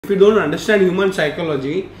you don't understand human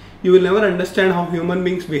psychology, you will never understand how human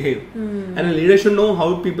beings behave. And a leader should know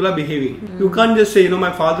how people are behaving. You can't just say,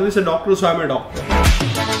 my father is a doctor, so I'm a doctor.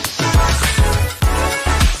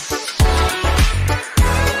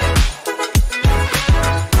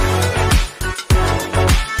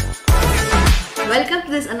 Welcome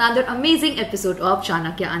to this another amazing episode of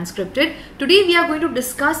Chanakya Unscripted. Today we are going to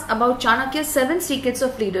discuss about Chanakya's 7 Secrets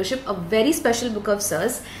of Leadership, a very special book of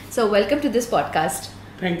sirs. So welcome to this podcast.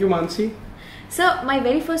 Thank you, Mansi. So my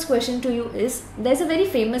very first question to you is, there's a very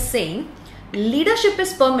famous saying, leadership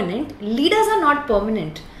is permanent, leaders are not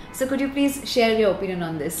permanent. So could you please share your opinion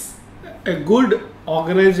on this? A good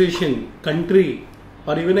organization, country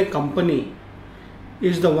or even a company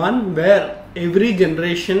is the one where every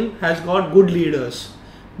generation has got good leaders.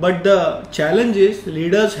 But the challenge is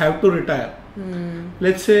leaders have to retire.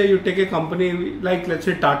 Let's say you take a company like let's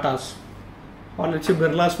say Tata's or let's say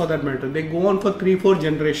Birla's for that matter. They go on for 3-4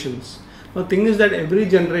 generations. The thing is that every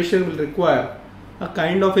generation will require a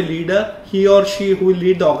kind of a leader, he or she who will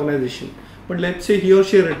lead the organization. But let's say he or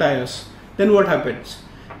she retires, then what happens?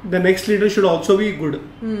 The next leader should also be good,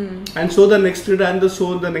 and so the next leader and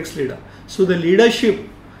so the next leader. So the leadership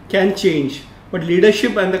can change, but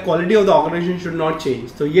leadership and the quality of the organization should not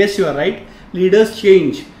change. So yes, you are right, leaders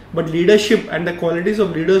change, but leadership and the qualities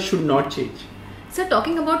of leaders should not change. So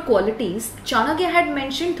talking about qualities, Chanakya had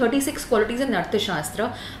mentioned 36 qualities in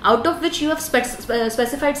Arthashastra, out of which you have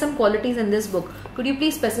specified some qualities in this book. Could you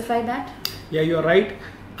please specify that? Yeah, you are right.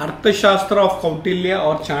 Arthashastra of Kautilya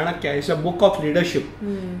or Chanakya is a book of leadership.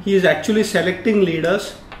 He is actually selecting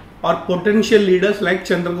leaders or potential leaders like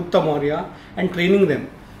Chandragupta Maurya and training them.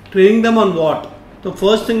 Training them on what? The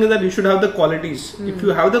first thing is that you should have the qualities. If you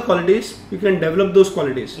have the qualities, you can develop those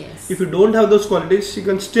qualities. Yes. If you don't have those qualities, you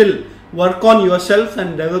can still work on yourself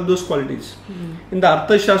and develop those qualities. In the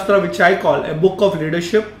Arthashastra, which I call a book of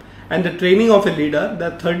leadership and the training of a leader,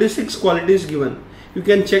 there are 36 qualities given. You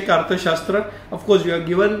can check Arthashastra. Of course, you are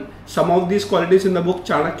given some of these qualities in the book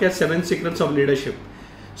Chanakya 7 Secrets of Leadership.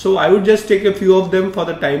 So I would just take a few of them for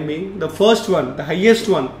the time being. The first one, the highest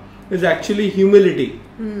one, is actually humility.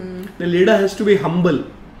 The leader has to be humble.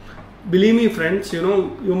 Believe me friends,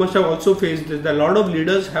 you must have also faced this. A lot of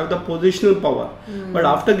leaders have the positional power. But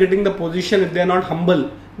after getting the position, if they are not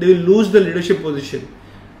humble, they will lose the leadership position.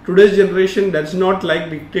 Today's generation does not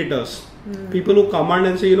like dictators. People who command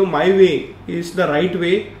and say, my way is the right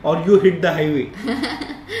way or you hit the highway.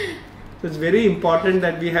 So it's very important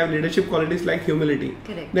that we have leadership qualities like humility.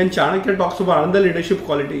 Correct. Then Chanakya talks about another leadership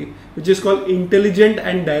quality which is called intelligent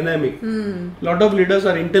and dynamic. Lot of leaders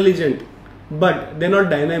are intelligent but they're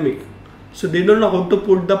not dynamic. So they don't know how to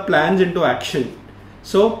put the plans into action.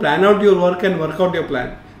 So plan out your work and work out your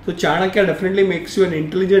plan. So Chanakya definitely makes you an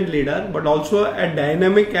intelligent leader but also a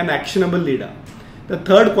dynamic and actionable leader. The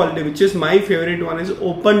third quality, which is my favorite one, is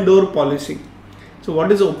open door policy. So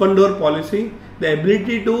what is open door policy? The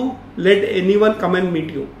ability to let anyone come and meet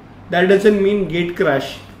you. That doesn't mean gate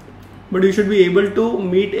crash, but you should be able to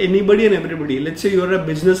meet anybody and everybody. Let's say you are a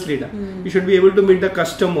business leader. You should be able to meet the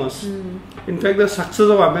customers. In fact, the success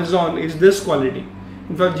of Amazon is this quality.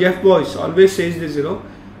 In fact, Jeff Bezos always says this,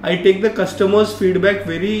 I take the customers' feedback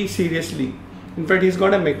very seriously. In fact, he's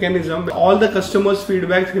got a mechanism, all the customers'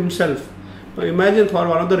 feedback himself. Now imagine for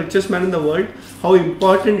one of the richest men in the world, how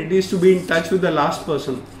important it is to be in touch with the last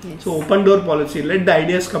person. Yes. So open door policy, let the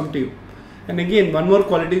ideas come to you. And again, one more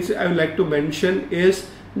quality I would like to mention is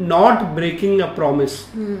not breaking a promise.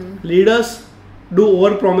 Leaders do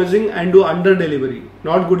over promising and do under delivery.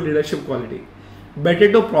 Not good leadership quality.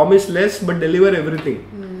 Better to promise less but deliver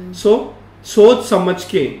everything. So, सोच समझ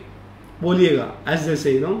के बोलिएगा, as they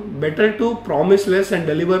say, better to promise less and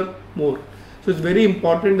deliver more. So it's very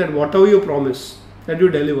important that whatever you promise, that you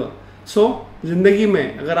deliver. So जिंदगी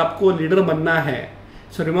में अगर आपको leader बनना है,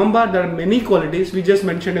 so remember there are many qualities. We just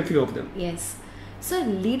mentioned a few of them. Yes. So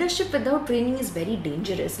leadership without training is very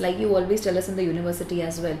dangerous, like you always tell us in the university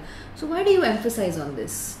as well. So why do you emphasize on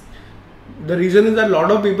this? The reason is that a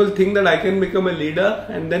lot of people think that I can become a leader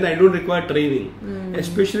and then I don't require training.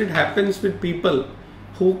 Especially it happens with people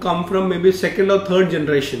who come from maybe second or third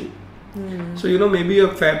generation. So maybe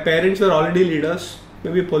your parents were already leaders,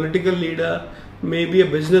 maybe a political leader, maybe a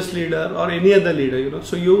business leader or any other leader.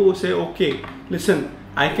 So you say, okay, listen,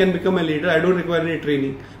 I can become a leader, I don't require any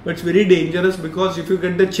training. But it's very dangerous because if you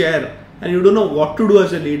get the chair and you don't know what to do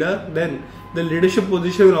as a leader, then the leadership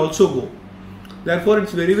position will also go. Therefore,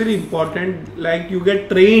 it's very, very important, like you get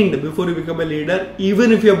trained before you become a leader,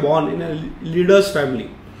 even if you're born in a leader's family.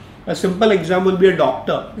 A simple example will be a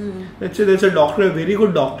doctor. Let's say there's a doctor, a very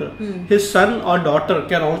good doctor. His son or daughter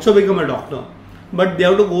can also become a doctor. But they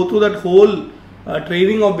have to go through that whole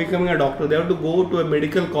training of becoming a doctor. They have to go to a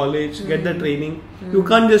medical college, get the training. You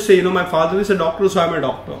can't just say, my father is a doctor, so I'm a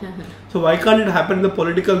doctor. So why can't it happen in the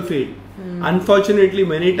political field? Unfortunately,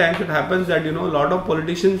 many times it happens that, a lot of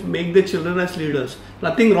politicians make their children as leaders.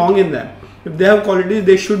 Nothing wrong in that. If they have qualities,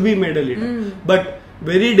 they should be made a leader. But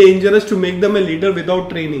very dangerous to make them a leader without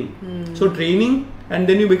training. So training and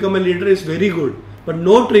then you become a leader is very good. But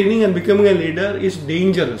no training and becoming a leader is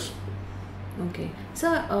dangerous. Okay. So,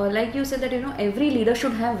 like you said that, every leader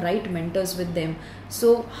should have right mentors with them.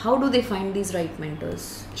 So, how do they find these right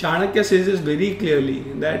mentors? Chanakya says this very clearly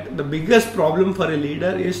that the biggest problem for a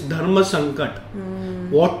leader is dharma sankat.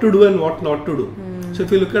 What to do and what not to do. So,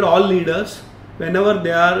 if you look at all leaders, whenever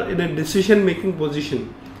they are in a decision making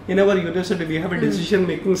position, in our university we have a decision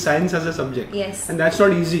making science as a subject. Yes. And that's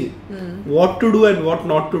not easy. What to do and what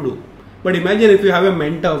not to do. But imagine if you have a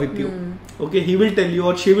mentor with you. Okay, he will tell you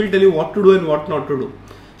or she will tell you what to do and what not to do.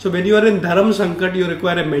 So when you are in Dharma Sankat, you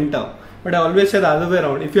require a mentor. But I always say the other way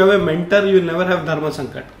around. If you have a mentor, you will never have Dharma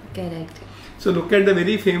Sankat. Correct. So look at the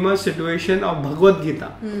very famous situation of Bhagavad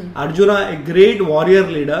Gita. Arjuna, a great warrior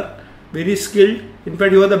leader, very skilled. In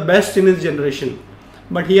fact, he was the best in his generation.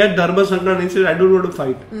 But he had Dharma Sankat and he said, I don't want to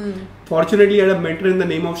fight. Fortunately, he had a mentor in the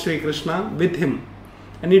name of Sri Krishna with him.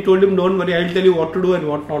 And he told him, don't worry, I will tell you what to do and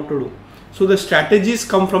what not to do. So the strategies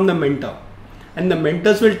come from the mentor. And the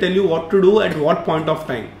mentors will tell you what to do at what point of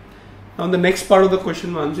time. Now the next part of the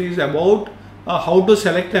question, Mansi, is about how to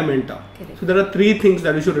select a mentor. Correct. So there are 3 things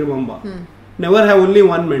that you should remember. Never have only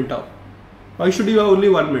one mentor. Why should you have only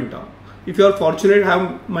one mentor? If you are fortunate,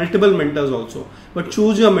 have multiple mentors also. But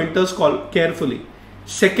choose your mentors carefully.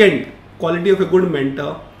 Second quality of a good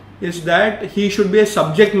mentor is that he should be a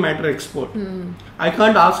subject matter expert. I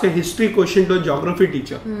can't ask a history question to a geography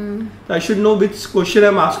teacher. So I should know which question I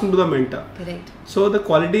am asking to the mentor. Correct. So the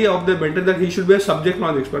quality of the mentor that he should be a subject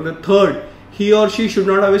matter expert. The third, he or she should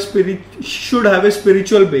not have a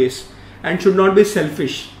spiritual base and should not be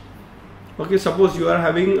selfish. Okay, suppose you are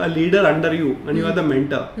having a leader under you and you are the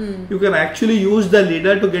mentor. You can actually use the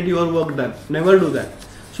leader to get your work done. Never do that.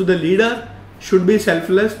 So the leader should be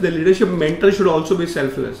selfless. The leadership mentor should also be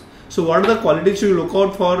selfless. So what are the qualities you look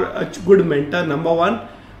out for a good mentor? Number 1,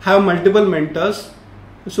 have multiple mentors.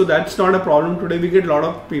 So that's not a problem today. We get a lot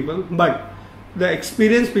of people, but the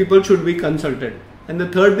experienced people should be consulted. And the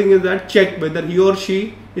third thing is that check whether he or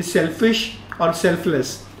she is selfish or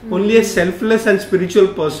selfless. Only a selfless and spiritual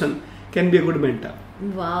person can be a good mentor.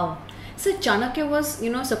 Wow. So Chanakya was,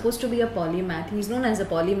 supposed to be a polymath. He's known as a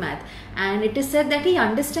polymath, and it is said that he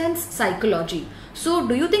understands psychology. So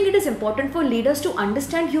do you think it is important for leaders to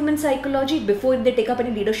understand human psychology before they take up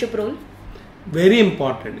any leadership role? Very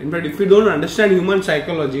important. In fact, if you don't understand human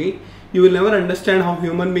psychology, you will never understand how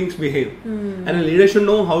human beings behave. And a leader should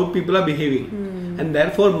know how people are behaving. And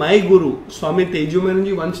therefore, my guru, Swami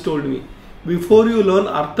Tejumananji, once told me, before you learn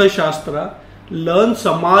Artha Shastra, learn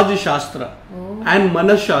Samaj Shastra and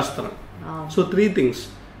Manas Shastra. Wow. So 3 things.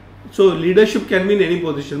 So leadership can be in any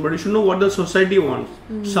position, but you should know what the society wants.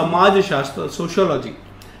 Samaj Shastra, sociology.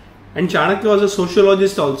 And Chanakya was a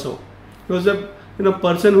sociologist also. He was a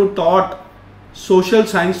person who taught social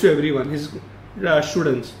science to everyone, his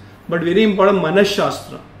students. But very important, Manas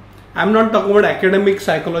Shastra. I am not talking about academic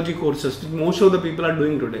psychology courses most of the people are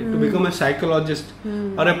doing today. To become a psychologist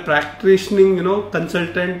or a practicing,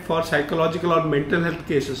 consultant for psychological or mental health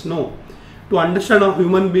cases. No. To understand how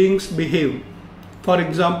human beings behave. For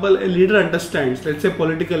example, a leader understands, let's say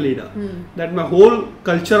political leader, that my whole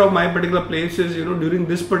culture of my particular place is, during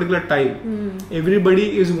this particular time,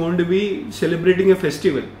 everybody is going to be celebrating a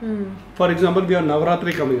festival. For example, we have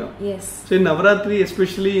Navratri coming up. Yes. So in Navratri,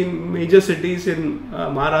 especially in major cities in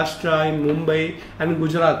Maharashtra, in Mumbai and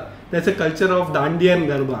Gujarat, there's a culture of Dandiya and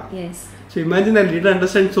Garba. Yes. So imagine that leader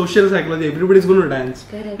understands social psychology, everybody is going to dance.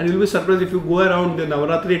 Correct. And you'll be surprised if you go around the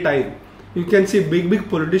Navratri time. You can see big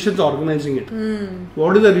politicians organizing it.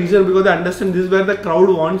 What is the reason? Because they understand this is where the crowd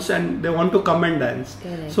wants and they want to come and dance.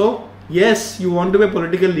 Correct. So, yes, you want to be a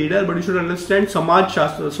political leader, but you should understand Samaj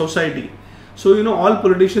Shastra, society. So, all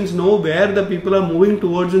politicians know where the people are moving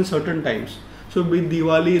towards in certain times. So, with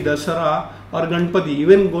Diwali, Dasara or Ganpati,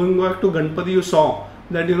 even going back to Ganpati, you saw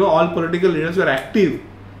that, all political leaders were active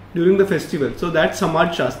during the festival. So, that's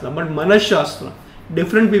Samaj Shastra. But Manas Shastra,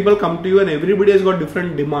 different people come to you and everybody has got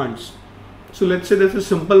different demands. So let's say there's a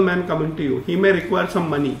simple man coming to you. He may require some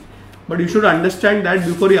money, but you should understand that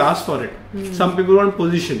before you ask for it. Some people want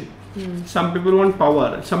position, some people want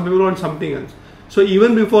power, some people want something else. So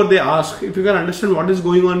even before they ask, if you can understand what is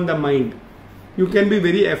going on in the mind, you can be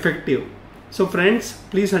very effective. So friends,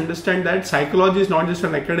 please understand that psychology is not just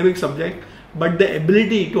an academic subject, but the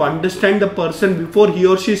ability to understand the person before he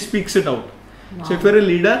or she speaks it out. So if you're a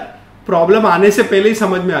leader, problem आने से पहले ही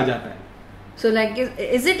समझ में आ जाता है. So like,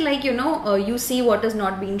 is it like, you see what is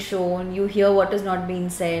not being shown, you hear what is not being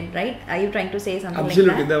said, right? Are you trying to say something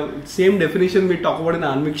Absolutely. like that? Absolutely. The same definition we talk about in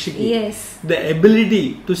Anvikshiki. Yes. The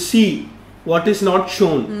ability to see what is not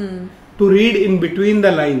shown, to read in between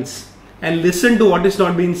the lines and listen to what is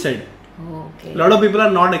not being said. Okay. A lot of people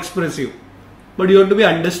are not expressive, but you have to be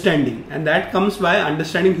understanding, and that comes by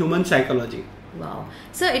understanding human psychology. Wow.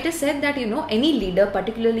 So it is said that, any leader,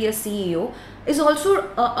 particularly a CEO, is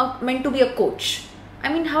also meant to be a coach.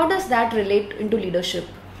 I mean, how does that relate into leadership?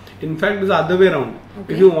 In fact, it's the other way around.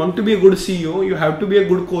 Okay. If you want to be a good CEO, you have to be a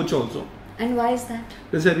good coach also. And why is that?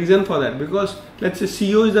 There's a reason for that, because let's say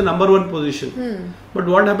CEO is the number one position. But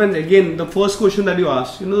what happens again, the first question that you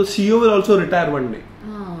asked, the CEO will also retire one day.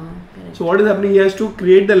 So what is happening? He has to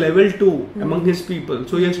create the level 2 among his people.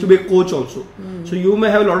 So he has to be a coach also. So you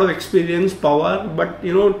may have a lot of experience, power, but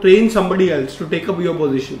train somebody else to take up your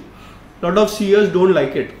position. A lot of CEOs don't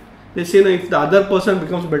like it. They say, if the other person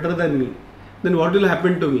becomes better than me, then what will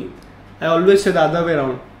happen to me? I always say the other way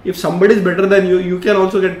around. If somebody is better than you, you can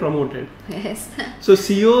also get promoted. Yes. So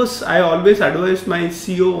CEOs, I always advise my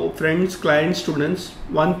CEO friends, clients, students,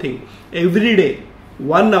 one thing. Every day,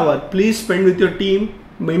 1 hour, please spend with your team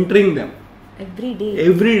mentoring them. Every day?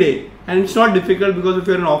 Every day. And it's not difficult, because if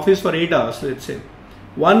you're in office for 8 hours, let's say,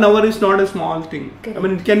 1 hour is not a small thing. Correct. I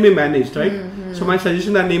mean, it can be managed, right? So my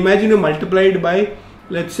suggestion, and imagine you multiply it by,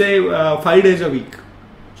 let's say, 5 days a week.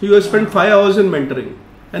 So you have spent 5 hours in mentoring,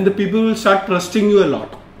 and the people will start trusting you a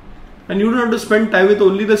lot. And you don't have to spend time with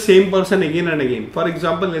only the same person again and again. For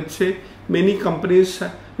example, let's say many companies,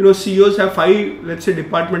 CEOs have 5, let's say,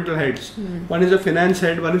 departmental heads. One is a finance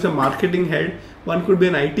head, one is a marketing head, one could be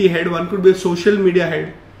an IT head, one could be a social media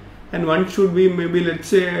head, and one should be maybe, let's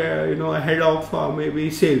say, a head of maybe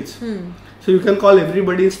sales. So you can call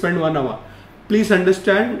everybody and spend 1 hour. Please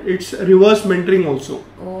understand, it's reverse mentoring also.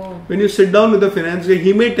 Oh. When you sit down with the finance guy,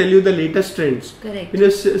 he may tell you the latest trends. Correct. When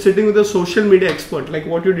you're sitting with a social media expert, like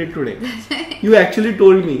what you did today, you actually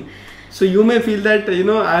told me. So you may feel that,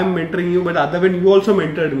 I am mentoring you, but other way you also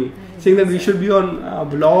mentored me, saying that we should be on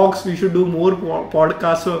vlogs, we should do more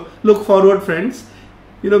podcasts. So look forward, friends.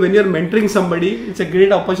 When you're mentoring somebody, it's a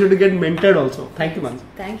great opportunity to get mentored also. Thank you, Mansi.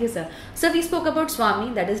 Thank you, sir. So we spoke about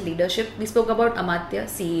Swami, that is leadership. We spoke about Amartya,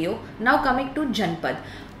 CEO. Now coming to Janpad.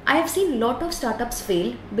 I have seen lot of startups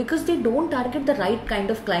fail because they don't target the right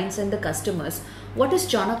kind of clients and the customers. What is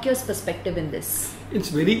Chanakya's perspective in this? It's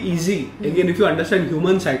very easy. Again, if you understand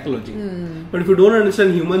human psychology. But if you don't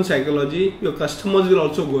understand human psychology, your customers will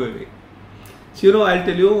also go away. So, I'll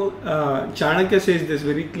tell you, Chanakya says this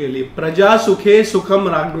very clearly. Praja sukhe sukham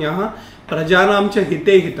rajnyaha prajanam cha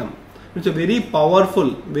hite hitam. It's a very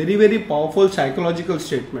powerful, very, very powerful psychological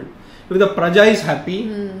statement. If the praja is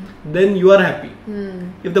happy, then you are happy.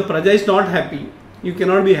 If the praja is not happy, you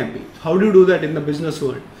cannot be happy. How do you do that in the business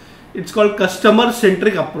world? It's called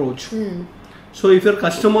customer-centric approach. So if your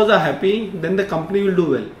customers are happy, then the company will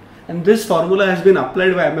do well. And this formula has been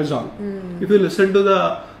applied by Amazon. If you listen to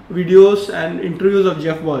the videos and interviews of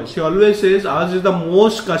Jeff Bezos, he always says ours is the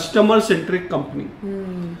most customer-centric company.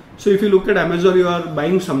 So if you look at Amazon, you are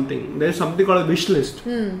buying something. There is something called a wish list.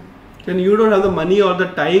 Then you don't have the money or the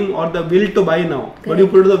time or the will to buy now. Correct. But you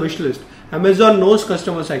put it on the wish list. Amazon knows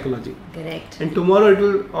customer psychology. Correct. And tomorrow it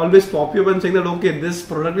will always pop you up and saying that, okay, this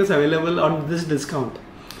product is available on this discount.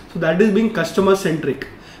 So that is being customer-centric.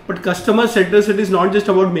 But customer-centricity is not just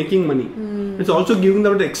about making money. It's also giving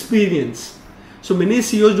them the experience. So many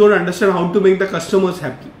CEOs don't understand how to make the customers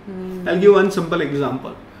happy. I'll give one simple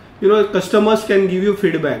example. Customers can give you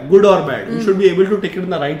feedback, good or bad. You should be able to take it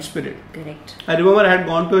in the right spirit. Correct. I remember I had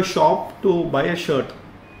gone to a shop to buy a shirt.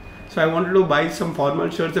 So I wanted to buy some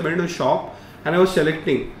formal shirts. I went to a shop and I was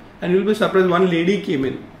selecting. And you'll be surprised, one lady came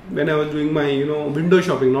in when I was doing my, window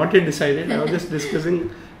shopping. Not yet decided. I was just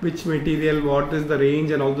discussing which material, what is the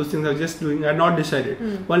range and all those things. I was just doing. I had not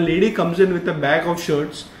decided. One lady comes in with a bag of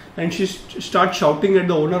shirts and she starts shouting at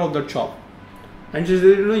the owner of the shop. And she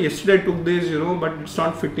said, yesterday I took this, but it's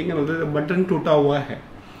not fitting and all that. The button toota hua hai.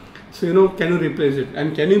 So, can you replace it?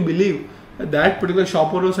 And can you believe that particular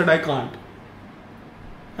shop owner said, I can't.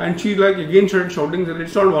 And she again started shouting that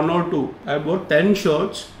it's not 1 or 2. I bought 10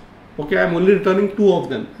 shirts. Okay, I'm only returning 2 of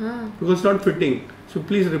them because it's not fitting. So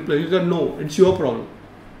please replace. She said, no, it's your problem.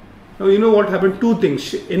 Now, you know what happened? 2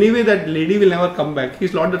 things. Anyway, that lady will never come back.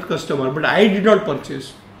 He's not that customer. But I did not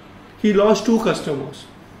purchase. He lost 2 customers.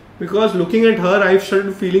 Because looking at her, I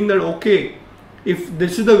started feeling that, okay, if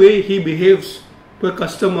this is the way he behaves to a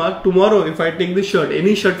customer, tomorrow if I take this shirt,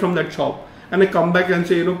 any shirt from that shop, and I come back and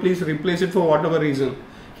say, please replace it for whatever reason,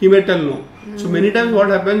 he may tell no. So many times what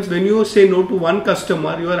happens when you say no to one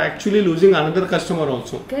customer, you are actually losing another customer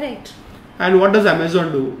also. Correct. And what does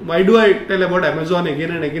Amazon do? Why do I tell about Amazon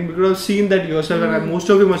again and again? Because I've seen that yourself and most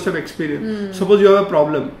of you must have experienced. Suppose you have a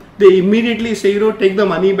problem. They immediately say, take the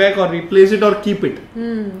money back or replace it or keep it.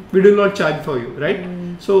 We do not charge for you, right?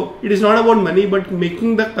 So it is not about money but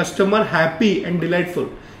making the customer happy and delightful.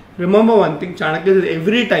 Remember one thing, Chanakya says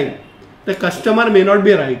every time the customer may not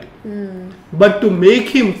be right. But to make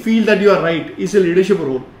him feel that you are right is a leadership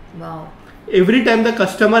role. Wow. Every time the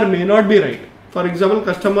customer may not be right. For example,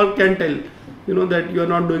 customer can tell, that you are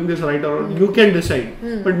not doing this right or you can decide.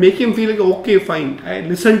 But make him feel like, okay, fine, I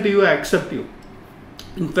listen to you, I accept you.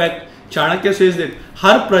 In fact, Chanakya says that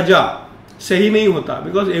har praja sahi nahi hota,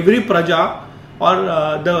 because every praja or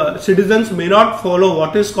the citizens may not follow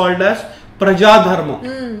what is called as praja dharma.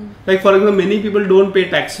 Like for example, many people don't pay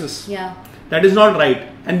taxes. Yeah. That is not right.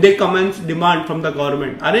 And they come and demand from the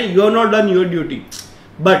government, Are, you have not done your duty.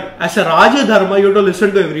 But as a Raja Dharma, you have to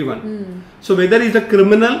listen to everyone. So whether he is a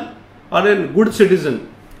criminal or a good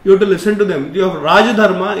citizen, you have to listen to them. Your Raja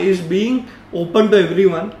Dharma is being open to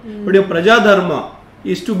everyone, but your Praja Dharma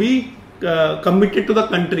is to be committed to the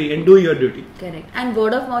country and do your duty. Correct. And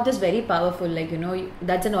word of mouth is very powerful. Like,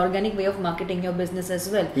 that's an organic way of marketing your business as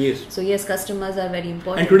well. Yes. So yes, customers are very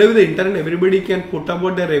important. And today with the internet, everybody can put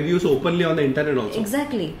about their reviews openly on the internet also.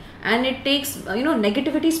 Exactly. And it takes,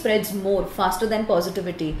 negativity spreads more faster than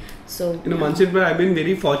positivity. So, Mansi, I've been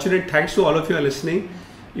very fortunate. Thanks to all of you who are listening.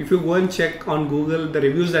 If you go and check on Google the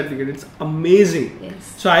reviews that we get, it's amazing.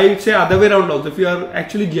 Yes. So I would say other way around also. If you are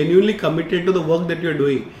actually genuinely committed to the work that you are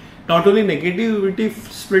doing, not only negativity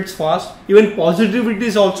spreads fast, even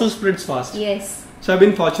positivity also spreads fast. Yes. So I've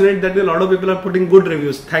been fortunate that a lot of people are putting good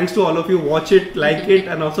reviews. Thanks to all of you. Watch it, like it,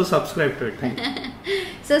 and also subscribe to it. Thank you.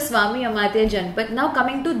 So Swami Amartya Janpat. Now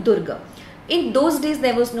coming to Durga. In those days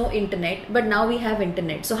there was no internet, but now we have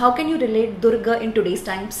internet. So how can you relate Durga in today's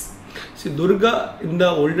times? See, Durga in the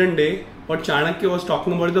olden day, what Chanakya was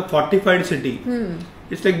talking about is a fortified city.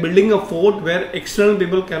 It's like building a fort where external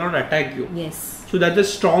people cannot attack you. Yes. So that's a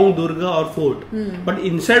strong Durga or fort. But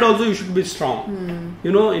inside also you should be strong.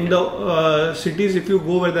 In the cities, if you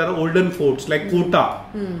go where there are olden forts like Kota,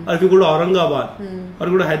 or if you go to Aurangabad, or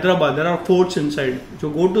go to Hyderabad, there are forts inside. So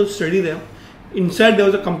go to study them. Inside there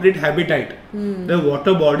was a complete habitat. There were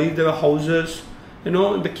water bodies, there were houses.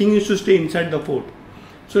 The king used to stay inside the fort.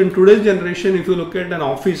 So in today's generation, if you look at an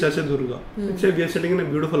office as a Durga, let's say we are sitting in a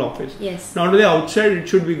beautiful office. Yes. Not only outside it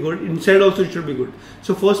should be good, inside also it should be good.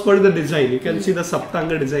 So first part is the design. You can see the Saptang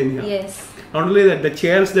design here. Yes. Not only that, the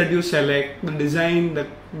chairs that you select, the design,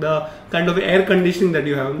 the kind of air conditioning that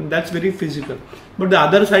you have, that's very physical. But the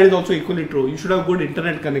other side is also equally true. You should have good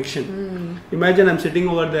internet connection. Imagine I'm sitting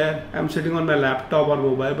over there, I'm sitting on my laptop or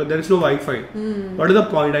mobile, but there is no Wi-Fi. What is the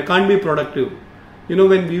point? I can't be productive.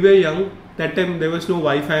 When we were young, that time there was no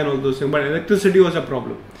Wi-Fi and all those things, but electricity was a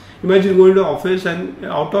problem. Imagine going to office and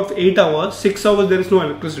out of 8 hours, 6 hours there is no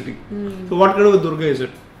electricity. So what kind of a Durga is it?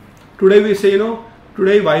 Today we say,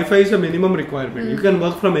 today Wi-Fi is a minimum requirement. You can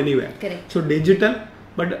work from anywhere. Correct. So digital,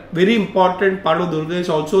 but very important part of Durga is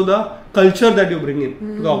also the culture that you bring in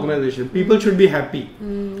to the organization. People should be happy.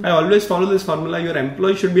 I always follow this formula, your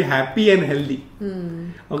employee should be happy and healthy.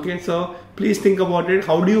 Okay, so please think about it.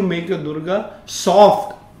 How do you make your Durga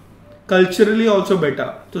soft? Culturally also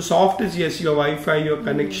better. So soft is yes, your Wi-Fi, your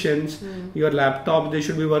connections, your laptop, they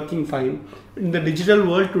should be working fine. In the digital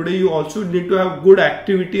world today, you also need to have good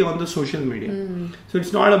activity on the social media. So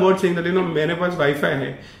it's not about saying that मेरे पास Wi-Fi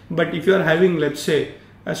hai, but if you are having, let's say,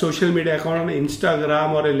 a social media account on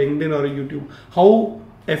Instagram or a LinkedIn or a YouTube, how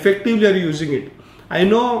effectively are you using it? I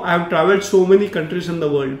know I have traveled so many countries in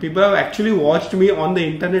the world. People have actually watched me on the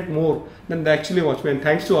internet more than they actually watch me. And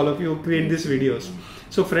thanks to all of you who create these videos.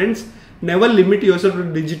 So friends, never limit yourself to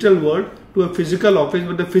the digital world to a physical office,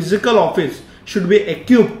 but the physical office should be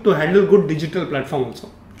equipped to handle good digital platform also.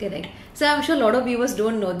 Correct. So I'm sure a lot of viewers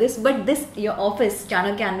don't know this, but your office,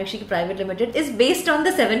 Chanakya Neeti Private Limited, is based on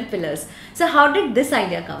the 7 pillars. So how did this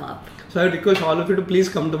idea come up? So I request all of you to please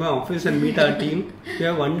come to my office and meet our team. We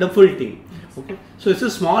have a wonderful team. Okay. So it's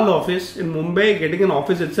a small office. In Mumbai, getting an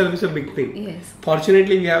office itself is a big thing. Yes.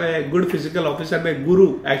 Fortunately, we have a good physical office and my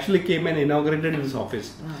guru actually came and inaugurated this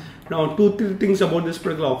office. Wow. Now, 2-3 things about this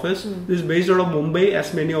particular office. This is based out of Mumbai,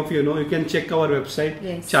 as many of you know. You can check our website,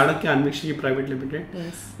 yes. Chanakya Neeti Private Limited.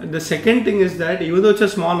 Yes. The second thing is that even though it's a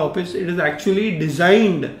small office, it is actually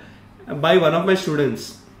designed by one of my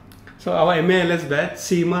students. So our MALS batch,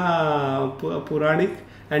 Seema Puranik,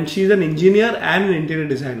 and she's an engineer and an interior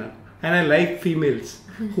designer. and I like females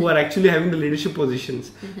who are actually having the leadership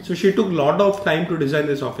positions. So she took a lot of time to design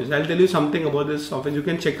this office. I'll tell you something about this office. You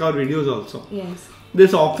can check our videos also. Yes.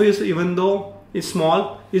 This office, even though it's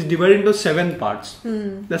small, is divided into 7 parts.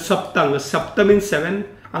 The Saptang. The Sapta means 7.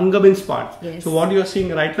 Anga means parts. Yes. So what you are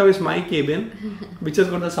seeing right now is my cabin, which has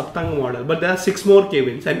got the Saptang model. But there are 6 more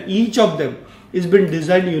cabins, and each of them is been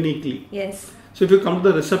designed uniquely. Yes. So if you come to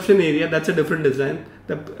the reception area, that's a different design.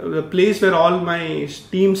 The place where all my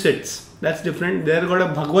team sits, that's different. There got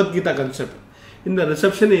a Bhagavad Gita concept. In the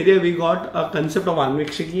reception area, we got a concept of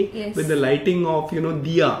Anvikshiki with the lighting of,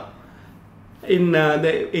 diya. In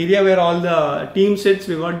the area where all the team sits,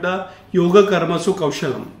 we got the Yoga Karmasu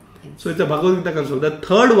Kaushalam. So it's a Bhagavad Gita concept. The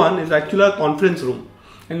third one is actually a conference room.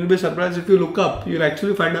 And you'll be surprised if you look up, you'll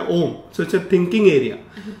actually find an Om. So it's a thinking area.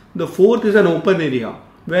 The fourth is an open area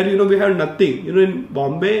where, we have nothing. In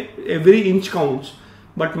Bombay, every inch counts.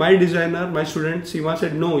 But my designer, my student, Seema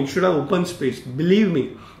said, no, you should have open space. Believe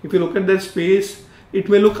me, if you look at that space, it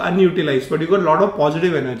may look unutilized, but you got a lot of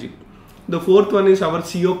positive energy. The fourth one is our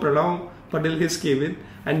CEO Pranav Patel, his cabin,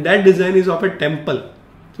 and that design is of a temple.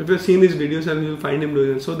 So if you've seen his videos, and you'll find him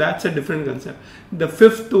doing it. So that's a different concept. The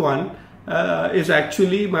fifth one is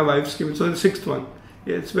actually my wife's cabin. So the sixth one,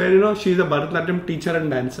 it's where she's a Bharatanatyam teacher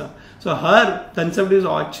and dancer. So her concept is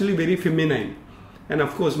actually very feminine. And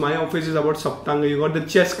of course, my office is about Saptanga. You got the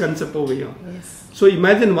chess concept over here. Yes. So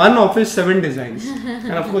imagine one office, 7 designs.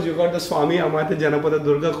 And of course, you got the Swami, Amate, Janapada,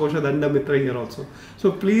 Durga, Kosha, Danda, Mitra here also.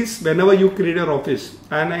 So please, whenever you create your office,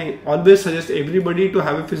 and I always suggest everybody to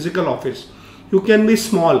have a physical office. You can be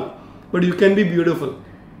small, but you can be beautiful.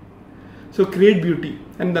 So create beauty.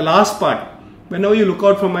 And the last part, whenever you look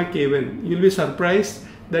out from my cabin, you'll be surprised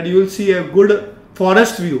that you will see a good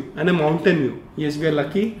forest view and a mountain view. Yes, we are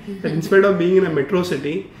lucky that instead of being in a metro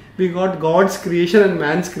city, we got God's creation and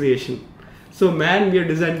man's creation. So man, we have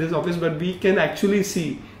designed this office, but we can actually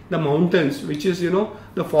see the mountains, which is,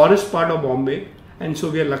 the forest part of Bombay. And so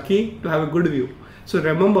we are lucky to have a good view. So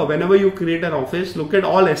remember, whenever you create an office, look at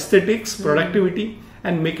all aesthetics, productivity,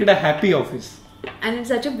 and make it a happy office. And it's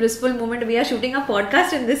such a blissful moment. We are shooting a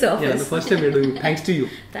podcast in this office. Yeah, the first time we are doing it. Thanks to you.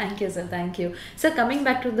 Thank you, sir. Thank you. Sir, coming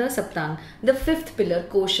back to the Saptang, the 5th pillar,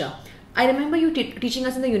 Kosha. I remember you teaching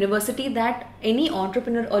us in the university that any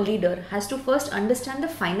entrepreneur or leader has to first understand the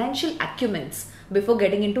financial acumens before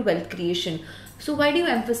getting into wealth creation. So why do you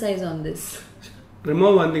emphasize on this?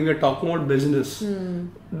 Remember one thing, we are talking about business.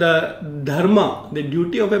 The dharma, the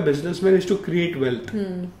duty of a businessman is to create wealth.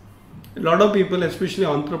 A lot of people, especially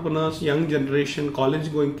entrepreneurs, young generation,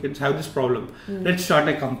 college going kids have this problem. Let's start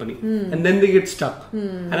a company. And then they get stuck.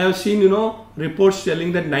 And I've seen, reports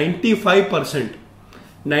telling that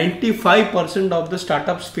 95% of the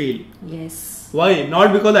startups fail. Yes. Why?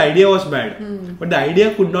 Not because the idea was bad, but the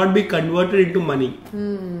idea could not be converted into money.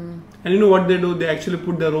 And you know what they do? They actually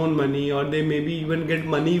put their own money, or they maybe even get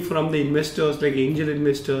money from the investors, like angel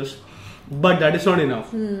investors. But that is not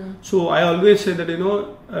enough. So I always say that,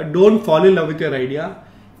 don't fall in love with your idea.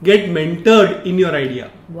 Get mentored in your idea.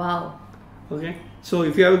 Wow. Okay. So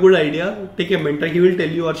if you have a good idea, take a mentor. He will tell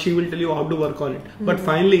you or she will tell you how to work on it. But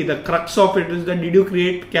finally, the crux of it is that did you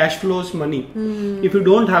create cash flows, money? If you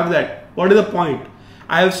don't have that, what is the point?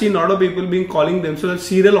 I have seen a lot of people being calling themselves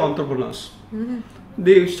serial entrepreneurs.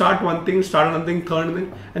 They start one thing, third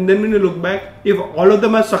thing, and then when you look back, if all of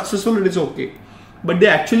them are successful, it is okay. But they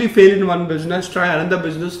actually fail in one business, try another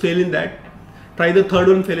business, fail in that, try the third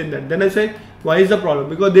one, fail in that. Then I say, why is the problem?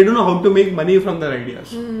 Because they don't know how to make money from their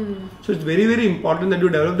ideas. So it's very, very important that you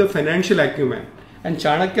develop the financial acumen. And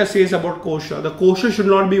Chanakya says about Kosha, the Kosha should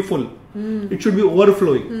not be full. It should be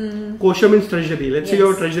overflowing. Kosha means treasury. Let's say you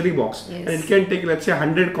have a treasury box and it can take, let's say,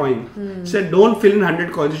 100 coins. Say, don't fill in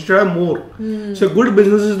 100 coins, you should have more. So good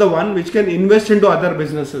business is the one which can invest into other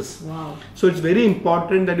businesses. Wow. So it's very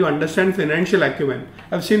important that you understand financial acumen.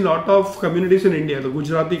 I've seen a lot of communities in India, the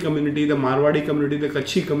Gujarati community, the Marwadi community, the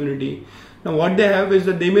Kutchi community. Now what they have is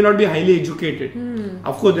that they may not be highly educated.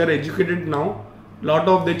 Of course, they are educated now. A lot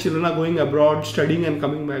of their children are going abroad, studying and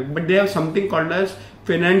coming back. But they have something called as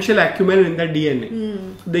financial acumen in their DNA.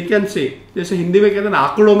 They can say, जैसे हिंदी में कहते हैं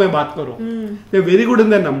आंकड़ों में बात करो. They're very good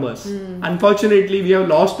in their numbers. Unfortunately, we have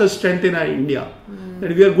lost the strength in our India.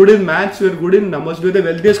 That we are good in maths, we are good in numbers. We are the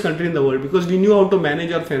wealthiest country in the world because we knew how to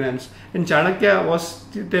manage our finance. And Chanakya was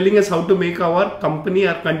telling us how to make our company,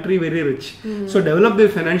 our country very rich. So develop the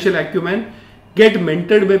financial acumen. Get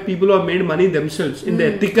mentored by people who have made money themselves in the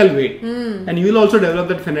ethical way. And you will also develop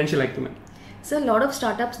that financial acumen. So a lot of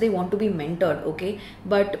startups, they want to be mentored, okay?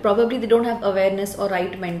 But probably they don't have awareness or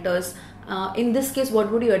right mentors. In this case, what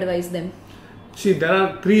would you advise them? See, there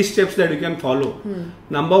are 3 steps that you can follow.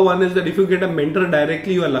 Number 1 is that if you get a mentor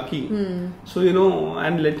directly, you are lucky. So,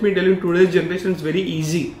 and let me tell you, today's generation it's very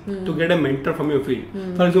easy to get a mentor from your field.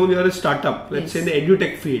 For example, you are a startup, let's say in the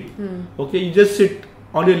edutech field. Okay, you just sit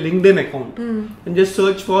on your LinkedIn account and just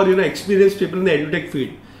search for, experienced people in the edutech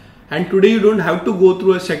field. And today you don't have to go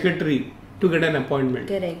through a secretary to get an appointment.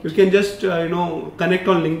 Correct. You can just, connect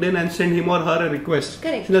on LinkedIn and send him or her a request.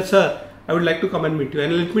 Correct. So that's, sir, I would like to come and meet you.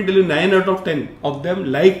 And let me tell you, 9 out of 10 of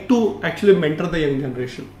them like to actually mentor the young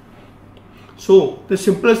generation. So the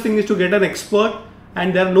simplest thing is to get an expert,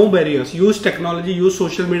 and there are no barriers. Use technology, use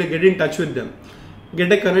social media, get in touch with them.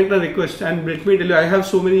 Get a connect, a request. And let me tell you, I have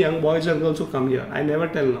so many young boys and girls who come here. I never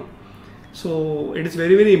tell now. So it is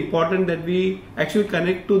very, very important that we actually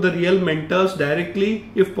connect to the real mentors directly,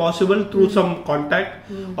 if possible, through some contact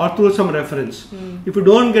or through some reference. If you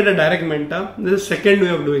don't get a direct mentor, there is a second way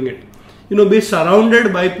of doing it. Be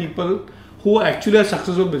surrounded by people who actually are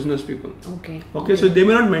successful business people. Okay. So they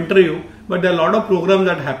may not mentor you, but there are a lot of programs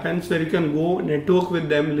that happens where you can go network with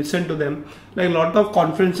them, listen to them. Like a lot of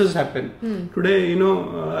conferences happen. Today, there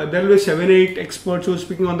will be 7-8 experts who are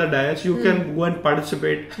speaking on the dais. You can go and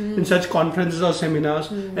participate in such conferences or seminars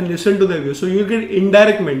and listen to their views. So you will get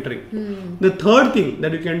indirect mentoring. The third thing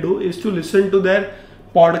that you can do is to listen to their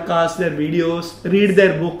podcasts, their videos, read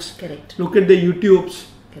their books, look at their YouTubes.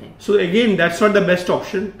 Correct. So again, that's not the best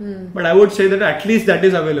option, but I would say that at least that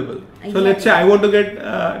is available. Exactly. So let's say I want to get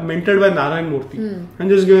mentored by Narayan Murthy, and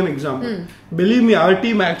just give an example. Believe me, our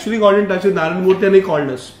team actually got in touch with Narayan Murthy and he called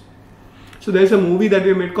us. So there's a movie that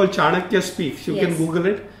we made called Chanakya Speaks. You can Google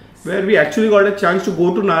it, where we actually got a chance to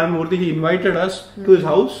go to Narayan Murthy. He invited us to his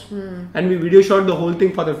house and we video shot the whole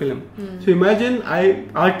thing for the film. So imagine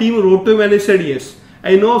our team wrote to him and he said yes.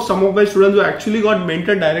 I know some of my students who actually got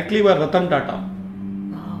mentored directly by Ratan Tata.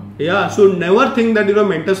 Yeah, so never think that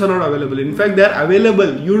mentors are not available. In fact, they are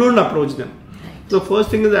available. You don't approach them. So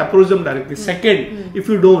first thing is approach them directly. Second, if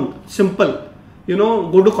you don't, simple.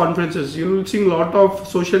 Go to conferences. You will see a lot of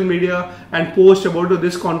social media and post about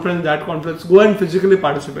this conference, that conference. Go and physically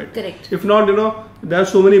participate. Correct. If not, there are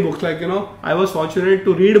so many books. Like, I was fortunate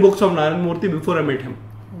to read books of Narayan Murthy before I met him.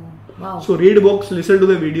 Wow. So read books, listen to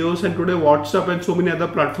the videos, and today WhatsApp and so many other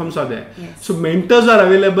platforms are there. Yes. So mentors are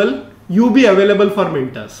available. You be available for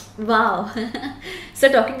mentors. Wow.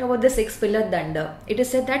 So talking about the 6th pillar, Danda, it is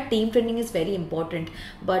said that team training is very important,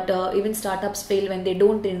 but even startups fail when they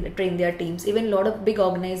don't train their teams. Even a lot of big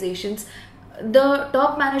organizations, the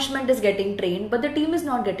top management is getting trained, but the team is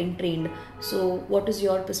not getting trained. So what is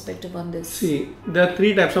your perspective on this? See, there are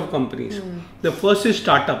 3 types of companies. The first is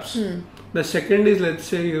startups. The second is, let's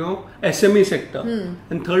say, SME sector.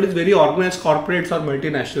 And third is very organized corporates or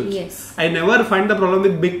multinationals. Yes. I never find the problem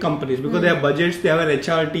with big companies because they have budgets, they have an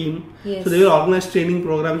HR team. Yes. So they will organize training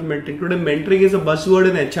programs, mentoring. Today, mentoring is a buzzword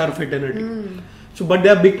in HR fraternity. So, but they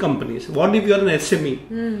are big companies. What if you are an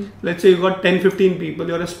SME? Let's say you got 10-15 people,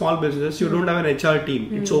 you are a small business, you don't have an HR team.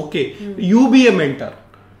 It's okay. You be a mentor.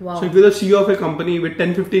 Wow. So if you're the CEO of a company with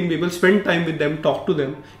 10-15 people, spend time with them, talk to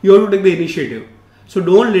them. You have to take the initiative. So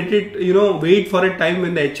don't let it, wait for a time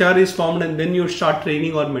when the HR is formed and then you start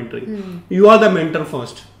training or mentoring. You are the mentor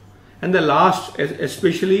first. And the last,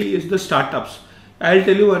 especially, is the startups. I'll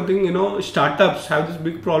tell you one thing, startups have this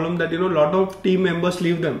big problem that, a lot of team members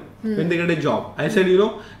leave them when they get a job. I said,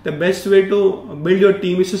 the best way to build your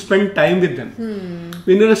team is to spend time with them.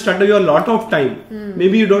 When you're a startup, you have a lot of time.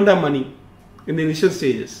 Maybe you don't have money in the initial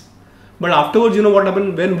stages. But afterwards, what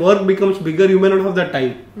happens? When work becomes bigger, you may not have the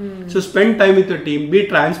time. So spend time with your team, be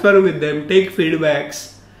transparent with them, take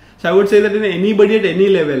feedbacks. So I would say that anybody at any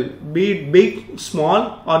level, be it big,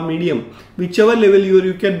 small or medium, whichever level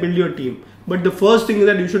you can build your team. But the first thing is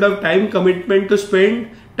that you should have time commitment to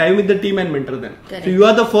spend time with the team and mentor them. Correct. So you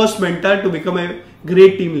are the first mentor to become a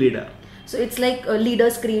great team leader. So it's like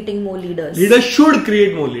leaders creating more leaders. Leaders should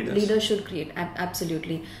create more leaders. Leaders should create,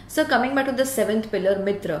 absolutely. So coming back to the 7th pillar,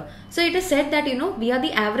 Mitra. So it is said that, we are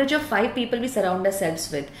the average of 5 people we surround ourselves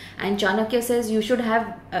with. And Chanakya says you should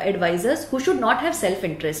have advisors who should not have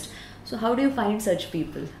self-interest. So how do you find such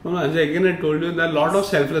people? No, as again I told you, there are a lot of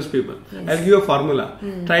selfless people. Yes. I'll give you a formula.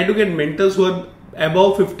 Try to get mentors who are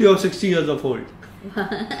above 50 or 60 years of old.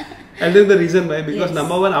 I'll tell you the reason why. Because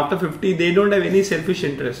number one, after 50, they don't have any selfish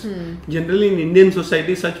interest. Generally in Indian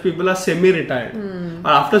society, such people are semi-retired. Or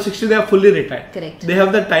after 60, they are fully retired. Correct. They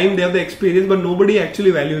have the time, they have the experience, but nobody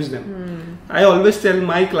actually values them. I always tell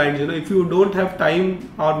my clients, if you don't have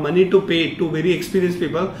time or money to pay to very experienced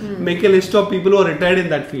people, make a list of people who are retired in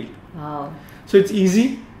that field. Wow. So it's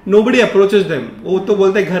easy. nobody approaches them. वो तो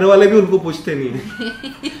बोलते हैं घर वाले भी उनको पूछते नहीं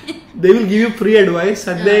हैं. They will give you free advice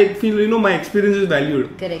and they feel, my experience is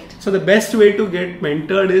valued. Correct. So the best way to get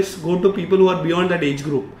mentored is go to people who are beyond that age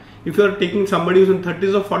group. If you are taking somebody who's in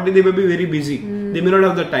 30s or 40s, they may be very busy. They may not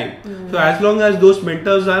have the time. So as long as those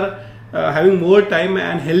mentors are having more time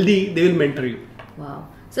and healthy, they will mentor you. Wow.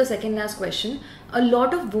 So second last question. A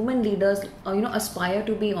lot of women leaders, aspire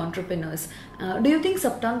to be entrepreneurs. Do you think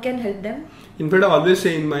Saptang can help them? In fact, I always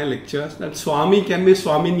say in my lectures that Swami can be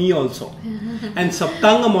Swamini also. And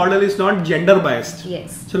Saptanga model is not gender biased.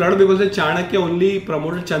 Yes. So a lot of people say Chanakya only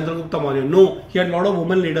promoted Chandragupta Maurya. No, he had a lot of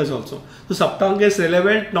women leaders also. So Saptanga is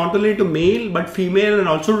relevant not only to male but female and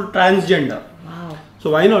also to transgender. Wow.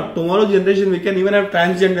 So why not? Tomorrow's generation we can even have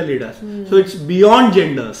transgender leaders. So it's beyond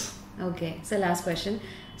genders. Okay. So last question.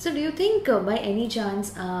 So do you think by any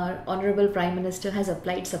chance our Honorable Prime Minister has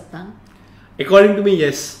applied Saptang? According to me,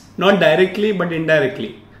 yes. Not directly but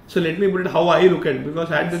indirectly. So let me put it how I look at it,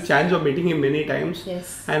 because I had the chance of meeting him many times.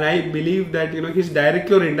 Yes. And I believe that he's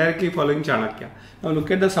directly or indirectly following Chanakya. Now look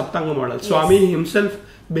at the Saptanga model. Yes. Swami himself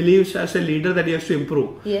believes as a leader that he has to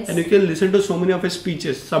improve. Yes. And you can listen to so many of his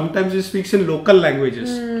speeches. Sometimes he speaks in local languages.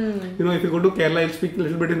 If you go to Kerala, he'll speak a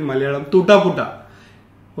little bit in Malayalam. Tuta puta.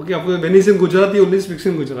 Okay, of course, when he's in Gujarati, he only speaks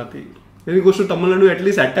in Gujarati. When he goes to Tamil Nadu, at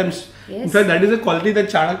least attempts. Yes. In fact, that is a quality that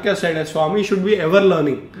Chanakya said, as Swami should be ever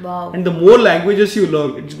learning. Wow. And the more languages you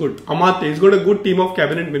learn, it's good. Amatya, he's got a good team of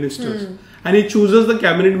cabinet ministers. And he chooses the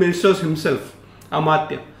cabinet ministers himself.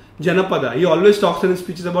 Amatya. Janapada. He always talks in his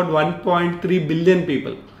speeches about 1.3 billion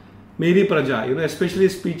people. Meri Praja, especially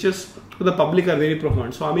his speeches to the public are very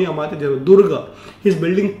profound. Swami Amatya Durga. He's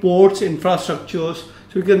building ports, infrastructures.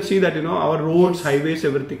 So you can see that, our roads, highways,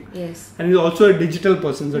 everything. Yes. And he's also a digital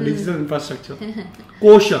person, so digital infrastructure.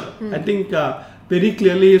 Kosha. I think very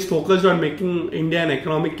clearly he's focused on making India an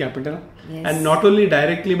economic capital. Yes. And not only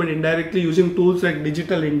directly but indirectly using tools like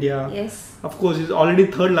Digital India. Yes. Of course, he's already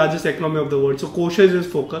third largest economy of the world. So Kosha is his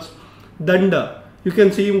focus. Danda. You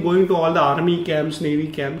can see him going to all the army camps,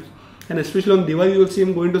 navy camps. And especially on Diwali, you will see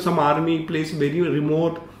him going to some army place very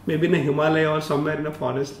remote, maybe in a Himalaya or somewhere in a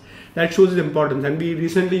forest. That shows his importance. And we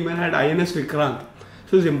recently even had INS Vikrant.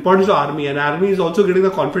 So his importance to army. And army is also getting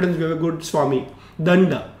the confidence we have a good Swami.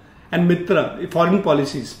 Danda. And Mitra, foreign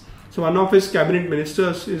policies. So one of his cabinet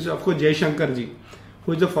ministers is of course Jaishankar ji,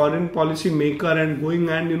 who is a foreign policy maker and going,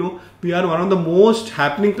 and we are one of the most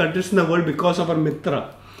happening countries in the world because of our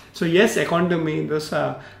Mitra. So yes, according to me, this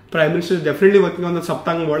Prime Minister is definitely working on the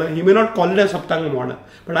Saptang model. He may not call it a Saptang model,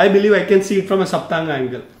 but I believe I can see it from a Saptang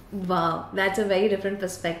angle. Wow, that's a very different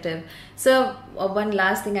perspective. So one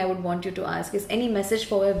last thing I would want you to ask is any message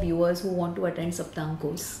for our viewers who want to attend Saptang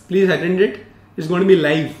course? Please attend it. It's going to be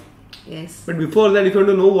live. Yes. But before that, if you want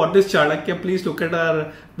to know what is Chanakya, please look at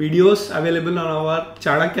our videos available on our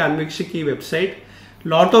Chanakya Anvikshiki website.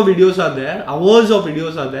 Lot of videos are there. Hours of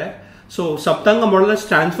videos are there. So Saptanga model has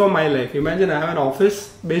transformed my life. Imagine I have an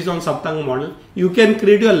office based on Saptanga model. You can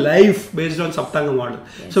create your life based on Saptanga model.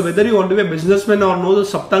 Yes. So whether you want to be a businessman or no, the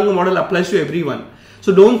Saptanga model applies to everyone.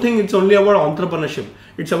 So don't think it's only about entrepreneurship.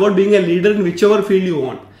 It's about being a leader in whichever field you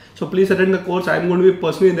want. So please attend the course. I'm going to be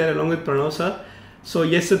personally there along with Pranav sir. So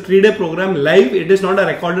yes, a 3-day program live. It is not a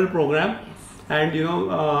recorded program. And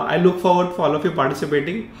I look forward for all of you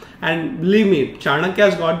participating. And believe me, Chanakya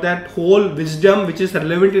has got that whole wisdom which is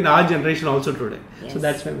relevant in our generation also today. Yes. So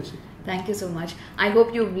that's my message. Thank you so much. I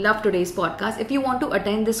hope you loved today's podcast. If you want to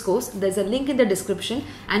attend this course, there's a link in the description.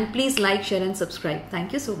 And please like, share and subscribe.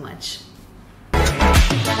 Thank you so much.